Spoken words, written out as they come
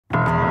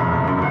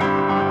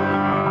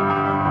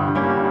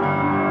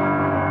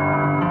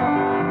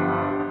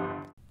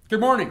Good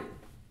morning.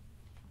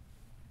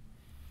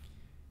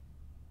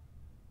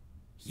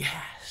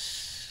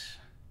 Yes.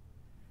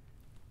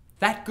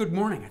 That good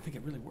morning, I think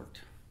it really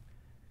worked.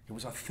 It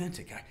was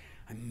authentic.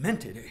 I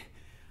meant it.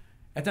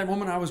 At that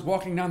moment, I was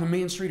walking down the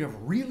main street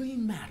of really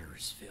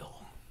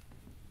Mattersville.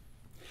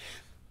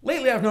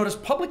 Lately, I've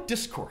noticed public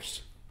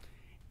discourse.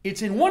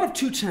 It's in one of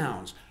two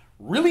towns,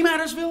 really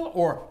Mattersville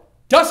or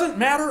doesn't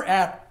matter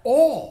at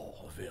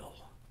allville,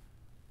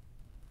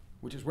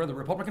 which is where the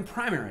Republican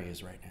primary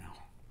is right now.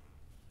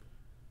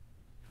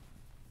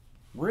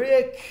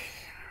 Rick,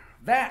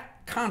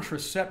 that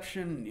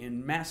contraception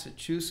in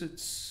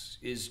Massachusetts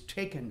is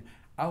taken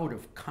out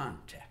of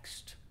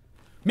context.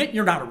 Admit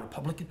you're not a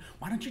Republican.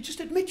 Why don't you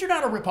just admit you're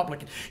not a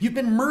Republican? You've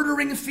been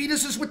murdering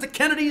fetuses with the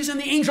Kennedys and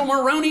the Angel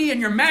Maroney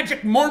and your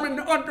magic Mormon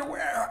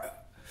underwear.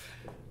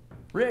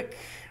 Rick,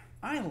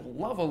 I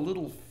love a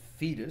little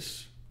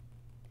fetus.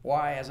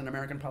 Why, as an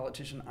American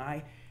politician,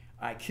 I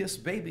kiss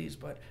babies,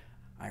 but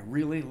I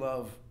really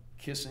love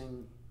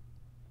kissing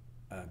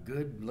a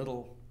good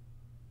little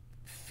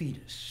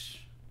fetus.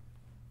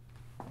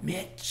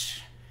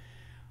 Mitch,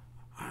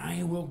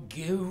 I will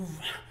give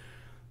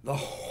the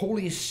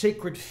holy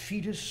sacred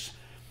fetus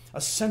a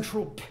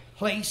central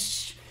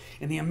place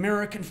in the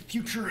American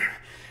future.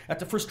 At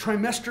the first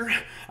trimester,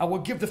 I will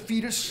give the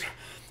fetus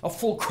a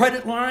full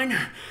credit line.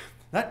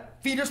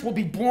 That fetus will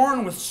be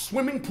born with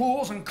swimming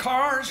pools and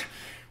cars.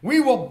 We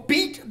will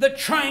beat the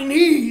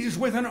Chinese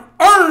with an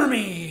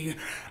army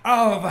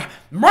of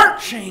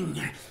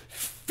marching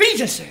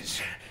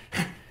fetuses.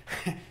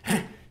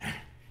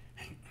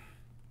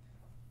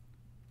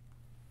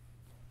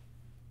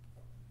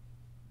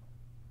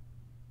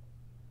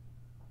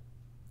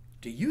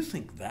 Do you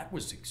think that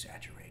was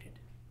exaggerated?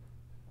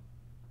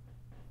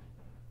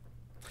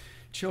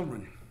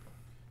 Children,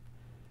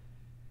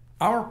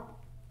 our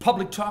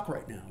public talk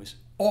right now is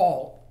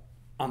all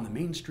on the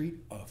main street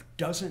of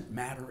doesn't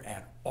matter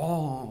at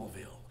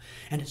allville.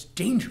 And it's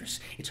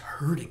dangerous. It's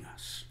hurting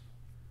us.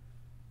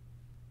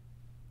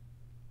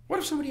 What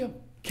if somebody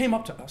came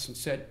up to us and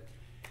said,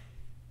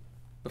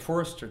 the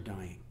forests are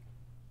dying?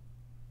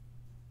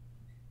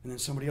 And then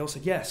somebody else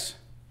said, yes,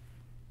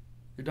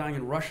 they're dying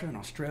in Russia and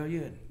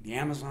Australia and the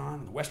Amazon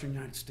and the Western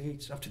United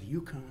States up to the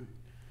Yukon.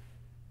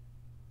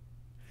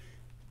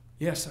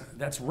 Yes,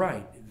 that's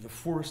right. The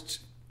forests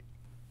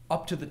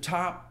up to the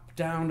top,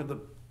 down to the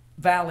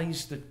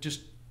valleys, that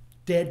just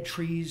dead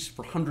trees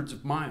for hundreds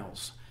of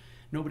miles.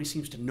 Nobody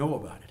seems to know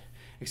about it,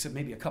 except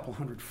maybe a couple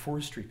hundred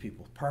forestry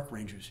people, park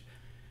rangers.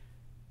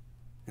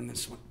 And then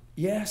someone,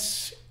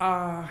 yes,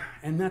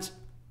 and that's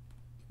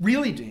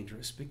really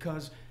dangerous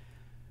because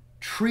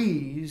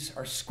trees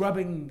are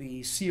scrubbing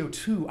the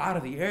CO2 out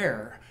of the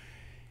air.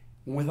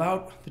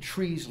 Without the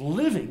trees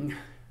living,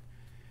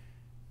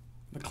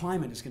 the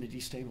climate is going to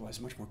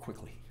destabilize much more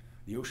quickly.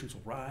 The oceans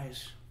will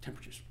rise,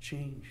 temperatures will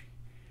change.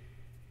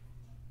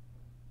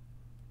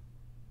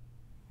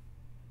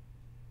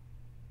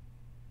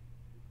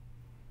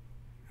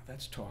 Now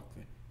that's talk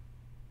that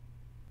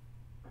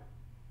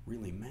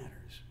really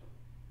matters.